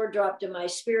what the Lord dropped in my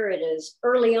spirit is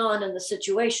early on in the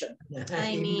situation.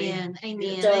 Amen.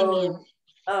 Amen. So,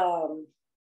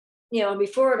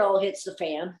 before it all hits the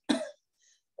fan,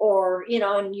 or,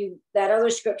 and that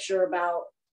other scripture about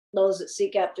those that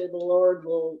seek after the Lord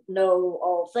will know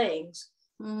all things.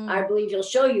 I believe he'll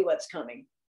show you what's coming.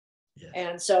 Yes.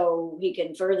 And so he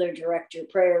can further direct your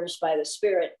prayers by the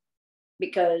Spirit,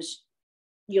 because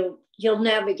he'll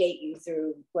navigate you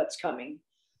through what's coming.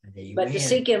 Amen. But to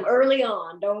seek him early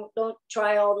on, don't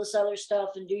try all this other stuff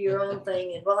and do your own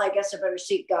thing. And, well, I guess I better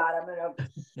seek God.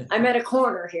 I'm at a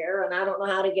corner here and I don't know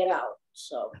how to get out.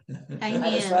 So Amen.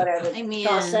 I just thought I would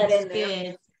toss that in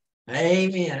there. Good.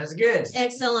 Amen. That's good.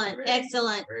 Excellent. Great.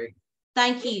 Excellent. Great.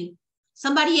 Thank you.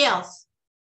 Somebody else.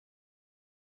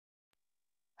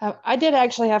 I did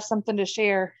actually have something to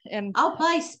share, and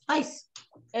please.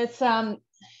 It's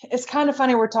kind of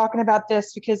funny we're talking about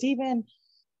this, because even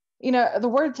the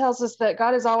word tells us that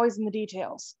God is always in the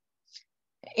details.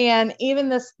 And even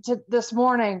this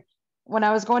morning when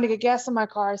I was going to get gas in my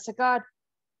car, I said, God,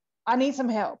 I need some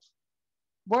help.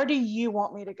 Where do you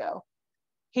want me to go?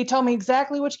 He told me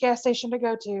exactly which gas station to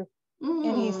go to,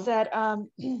 and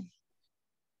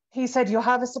he said you'll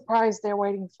have a surprise there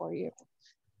waiting for you.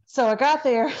 So I got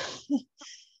there,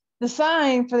 the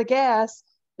sign for the gas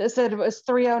that said it was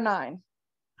 309.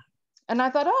 And I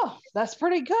thought, oh, that's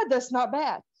pretty good. That's not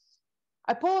bad.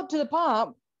 I pull up to the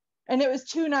pump and it was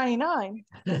 $2.99.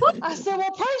 I said,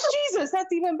 well, praise Jesus.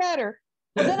 That's even better.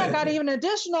 Well, then I got even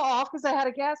additional off because I had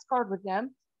a gas card with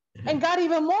them, and got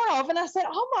even more off. And I said,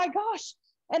 oh my gosh.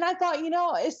 And I thought,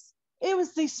 it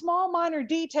was these small minor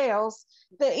details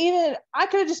that even I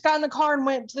could have just gotten in the car and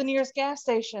went to the nearest gas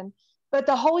station. But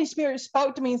the Holy Spirit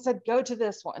spoke to me and said, go to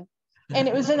this one. And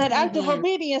it was in that act of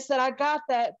obedience that I got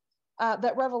that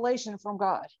revelation from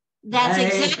God. That's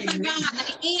exactly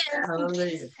right.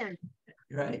 Hallelujah.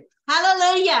 Right.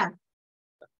 Hallelujah.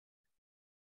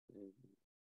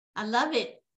 I love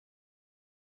it.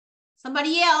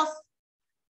 Somebody else.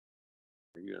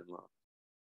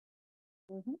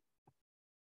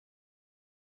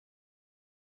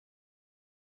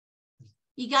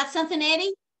 You got something,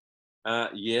 Eddie?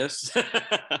 Yes. Okay.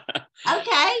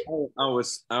 I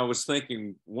was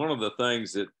thinking one of the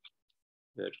things that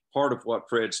part of what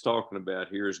Fred's talking about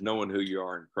here is knowing who you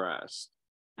are in Christ.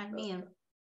 Amen.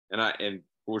 And of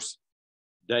course,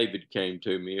 David came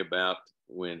to me about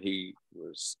when he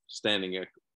was standing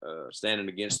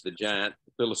against the giant,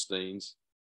 the Philistines,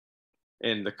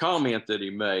 and the comment that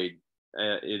he made,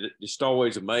 it just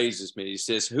always amazes me. He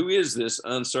says, "Who is this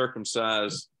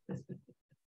uncircumcised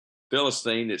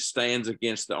Philistine that stands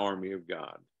against the army of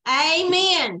God?"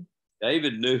 Amen.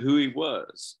 David knew who he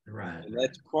was. Right. And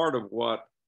that's part of what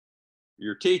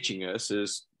you're teaching us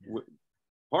is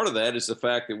part of that is the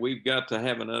fact that we've got to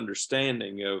have an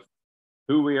understanding of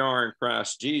who we are in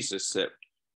Christ Jesus,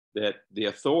 that the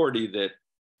authority that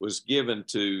was given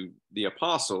to the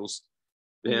apostles,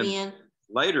 then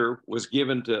later was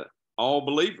given to all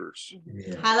believers.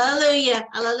 Yeah. Hallelujah.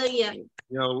 Hallelujah.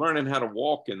 You know, learning how to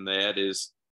walk in that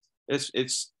is,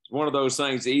 it's one of those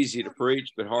things easy to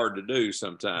preach, but hard to do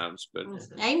sometimes. But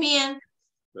Amen.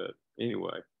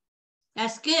 Anyway.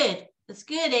 That's good. That's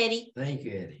good, Eddie. Thank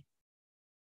you, Eddie.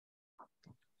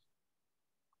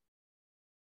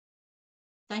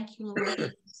 Thank you,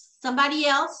 Lord. Somebody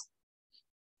else?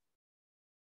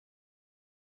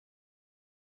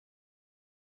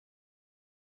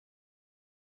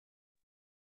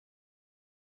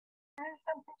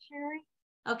 Something, Sherry?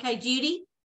 Okay, Judy.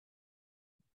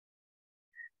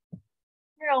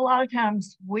 You know, a lot of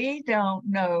times we don't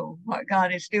know what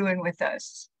God is doing with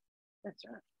us. That's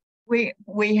right.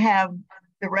 We have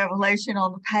the revelation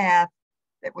on the path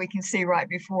that we can see right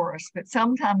before us, but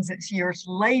sometimes it's years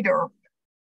later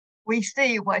we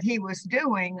see what he was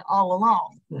doing all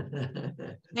along.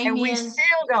 And we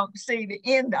still don't see the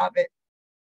end of it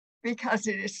because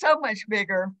it is so much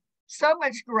bigger, so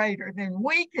much greater than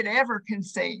we could ever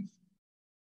conceive,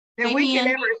 that we could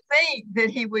ever think that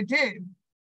he would do.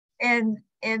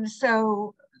 And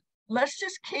so let's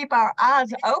just keep our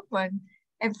eyes open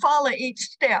and follow each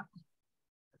step.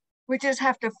 We just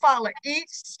have to follow each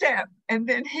step, and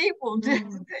then he will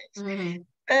do things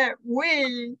that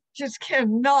we just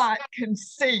cannot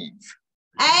conceive.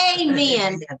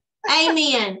 Amen.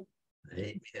 Amen.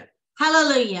 Amen.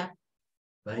 Hallelujah.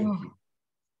 Thank you.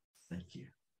 Thank you.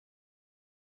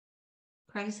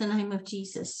 Praise the name of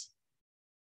Jesus.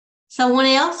 Someone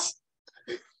else?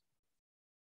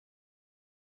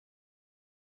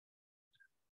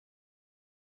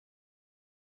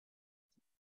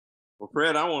 Well,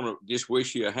 Fred, I want to just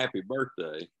wish you a happy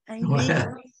birthday.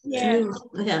 Amen. Yeah.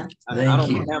 Yeah. I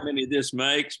don't know how many this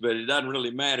makes, but it doesn't really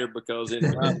matter because in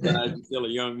God's eyes, you're still a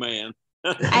young man.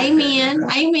 Amen.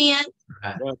 Amen.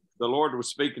 But the Lord was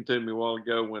speaking to me a while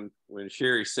ago when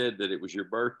Sherry said that it was your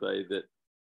birthday, that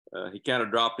he kind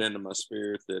of dropped into my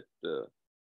spirit that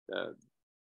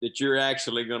you're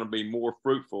actually going to be more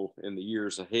fruitful in the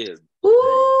years ahead.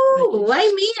 Ooh,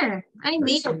 amen.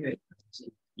 Amen.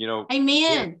 You know,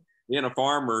 amen. Being a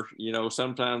farmer, you know,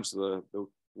 sometimes the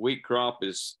wheat crop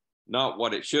is not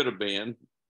what it should have been,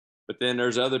 but then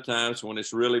there's other times when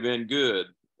it's really been good.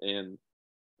 And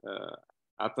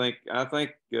I think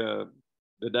the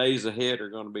days ahead are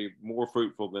going to be more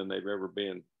fruitful than they've ever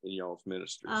been in y'all's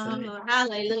ministry. Oh,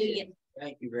 hallelujah.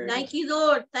 Thank you very much. Thank you,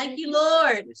 Lord. Thank you,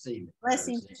 Lord.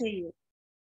 Blessings to you.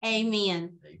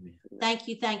 Amen. Amen. Thank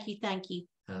you, thank you, thank you.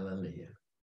 Hallelujah.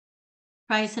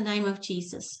 Praise the name of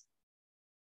Jesus.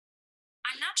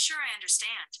 I'm not sure I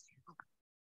understand.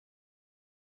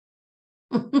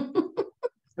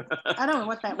 I don't know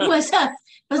what that was.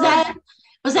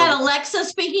 Was that Alexa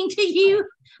speaking to you?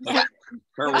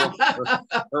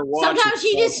 Sometimes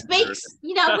she just speaks,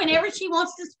 you know, whenever she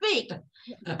wants to speak.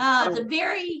 It's a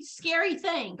very scary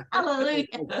thing. Hallelujah.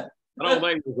 I don't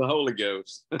think it was the Holy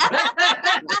Ghost.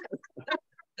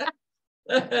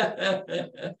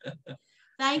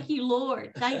 Thank you,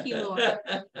 Lord. Thank you, Lord.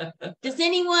 Does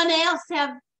anyone else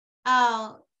have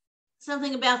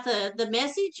something about the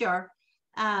message, or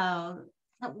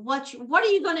what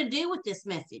are you going to do with this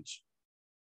message?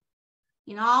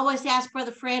 You know, I always ask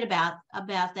Brother Fred about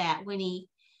that when he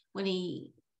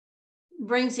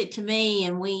brings it to me,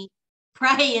 and we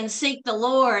pray and seek the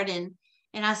Lord, and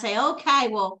I say, okay,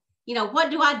 well, you know,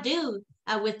 what do I do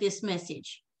with this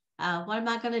message? What am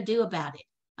I going to do about it?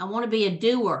 I want to be a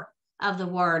doer of the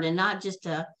word and not just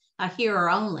a hearer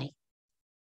only.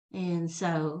 And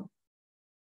so,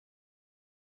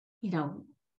 you know,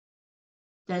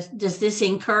 does this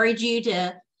encourage you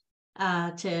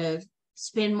to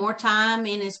spend more time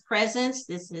in his presence?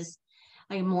 This is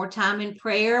like more time in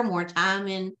prayer, more time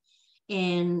in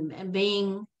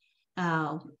being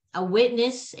a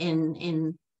witness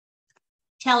and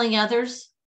telling others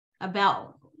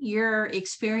about your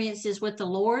experiences with the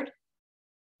Lord.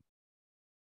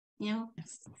 You know?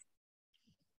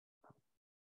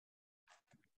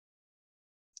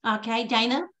 Okay,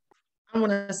 Dana? I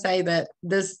want to say that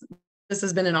this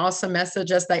has been an awesome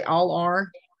message, as they all are,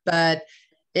 but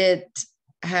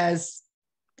I've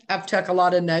took a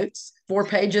lot of notes, 4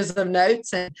 pages of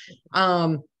notes, and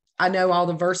I know all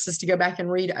the verses to go back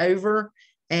and read over,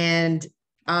 and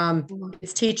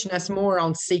it's teaching us more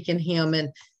on seeking him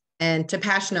and to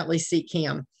passionately seek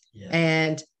him. Yeah.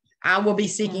 And I will be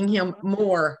seeking him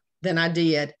more than I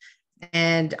did.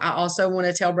 And I also want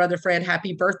to tell Brother Fred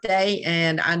happy birthday.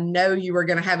 And I know you are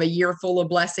going to have a year full of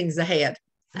blessings ahead.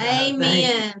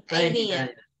 Amen. Thank you. Amen.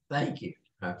 Thank you.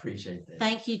 I appreciate that.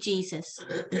 Thank you, Jesus.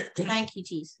 Thank you,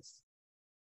 Jesus.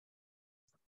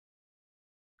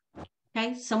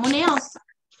 Okay, someone else.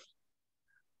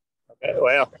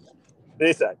 Well,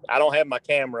 this I don't have my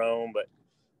camera on, but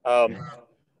I'm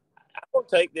gonna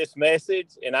take this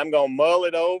message and I'm gonna mull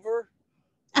it over,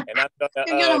 and I'm gonna.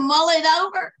 You're gonna mull it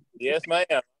over. Yes, ma'am.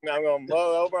 I'm gonna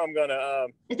mull it over. I'm gonna.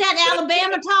 Is that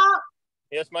Alabama talk?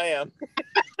 Yes, ma'am.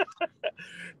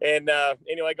 And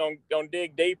anyway, gonna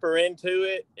dig deeper into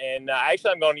it, and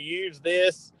actually, I'm going to use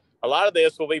this. A lot of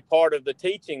this will be part of the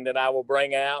teaching that I will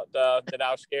bring out that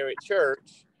I'll share at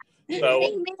church.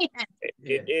 So,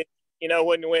 it you know,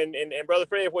 when and Brother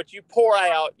Fred, what you pour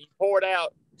it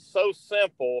out so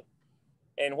simple,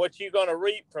 and what you're going to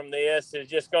reap from this is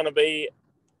just going to be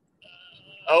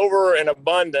over and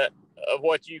abundant of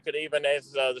what you could, even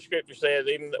as the scripture says,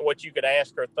 even what you could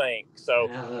ask or think. So,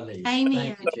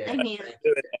 amen, amen.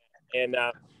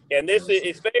 And this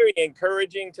is very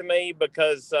encouraging to me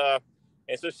because,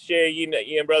 and Sister Sherry,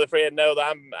 you and Brother Fred know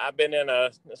that I've been in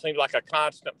it seems like a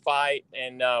constant fight,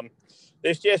 and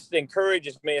this just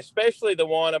encourages me, especially the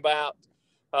one about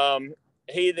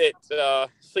he that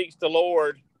seeks the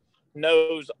Lord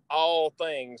knows all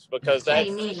things, because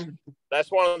that's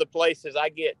one of the places I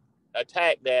get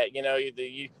attacked at. You know,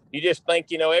 you just think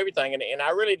you know everything, and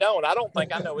I really don't. I don't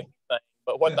think I know anything,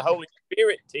 but what the Holy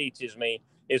Spirit teaches me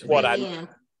is what I know.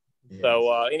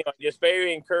 So anyway, just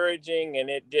very encouraging, and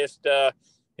it just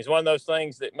is one of those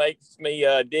things that makes me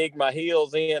dig my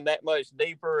heels in that much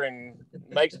deeper, and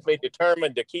makes me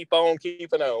determined to keep on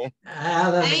keeping on.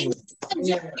 Hallelujah.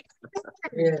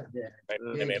 Amen.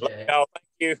 Thank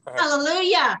you.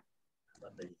 Hallelujah.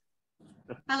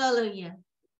 Hallelujah.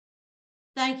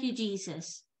 Thank you,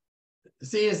 Jesus.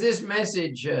 See, as this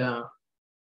message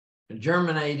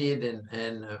germinated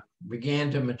and began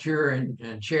to mature,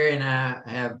 and Sherry and I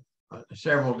have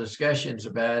several discussions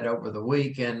about it over the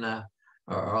week and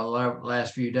our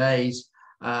last few days,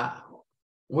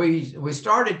 we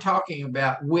started talking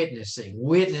about witnessing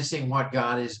what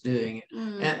God is doing.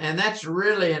 And that's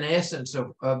really an essence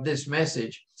of this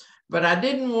message. But I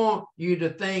didn't want you to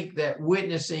think that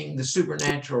witnessing the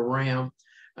supernatural realm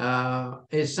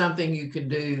is something you can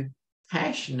do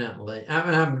passionately.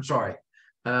 I'm sorry,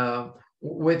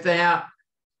 without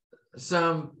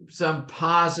some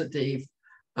positive,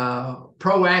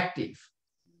 proactive,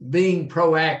 being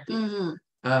proactive,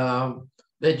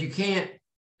 that you can't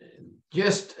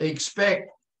just expect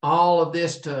all of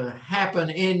this to happen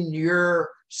in your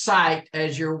sight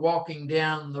as you're walking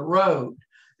down the road,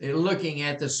 looking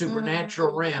at the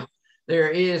supernatural realm. There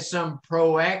is some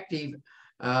proactive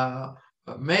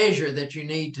measure that you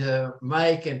need to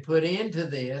make and put into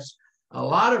this. A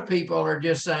lot of people are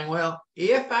just saying, well,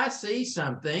 if I see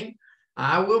something,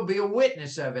 I will be a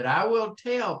witness of it. I will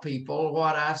tell people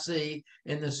what I see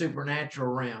in the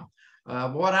supernatural realm.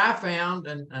 What I found,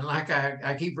 and like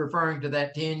I keep referring to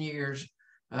that 10 years,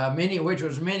 which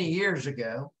was many years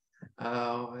ago.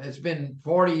 It's been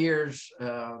 40 years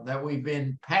that we've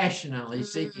been passionately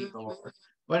seeking the Lord.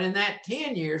 But in that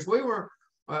 10 years, we were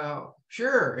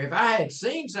sure, if I had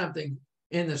seen something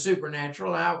in the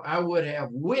supernatural, I would have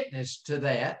witnessed to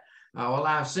that. Well,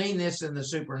 I've seen this in the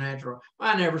supernatural.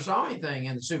 I never saw anything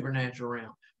in the supernatural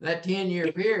realm. That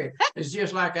 10-year period is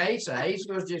just like Asa.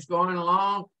 Asa was just going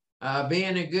along,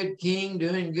 being a good king,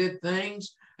 doing good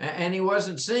things, and he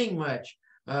wasn't seeing much.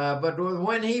 But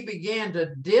when he began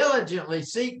to diligently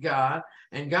seek God,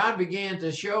 and God began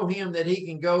to show him that he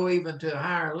can go even to a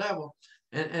higher level,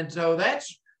 and so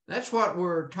that's what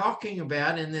we're talking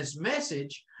about in this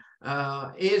message.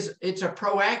 It's a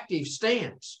proactive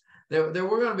stance that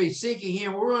we're going to be seeking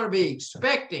him. We're going to be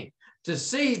expecting to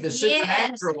see the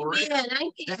supernatural,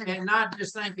 and not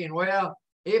just thinking, well,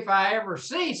 if I ever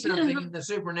see something in the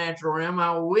supernatural realm,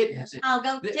 I'll witness it. I'll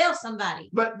go tell somebody.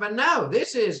 But no,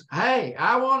 this is, hey,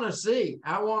 I want to see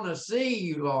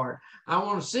you, Lord. I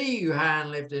want to see you high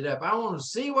and lifted up. I want to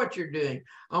see what you're doing.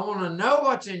 I want to know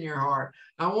what's in your heart.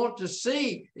 I want to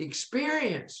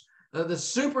experience the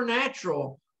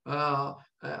supernatural,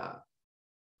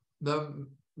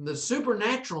 the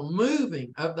supernatural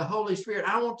moving of the Holy Spirit.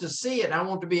 I want to see it. I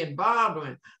want to be involved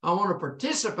in it. I want to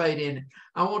participate in it.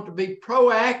 I want to be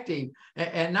proactive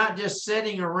and not just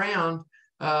sitting around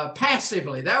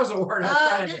passively. That was the word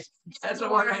that's the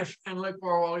word I was trying to look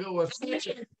for a while ago.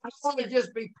 I want to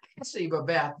just be passive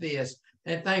about this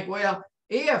and think, well,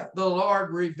 if the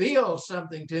Lord reveals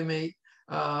something to me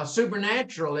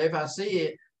supernatural, if I see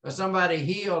it, or somebody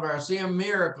healed, or I see a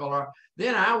miracle,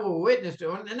 then I will witness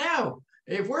to it. And no,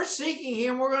 if we're seeking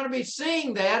him, we're going to be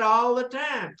seeing that all the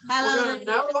time. We're going to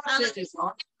know what's in his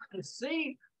heart, to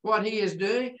see what he is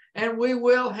doing, and we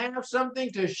will have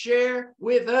something to share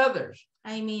with others.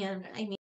 Amen. Amen.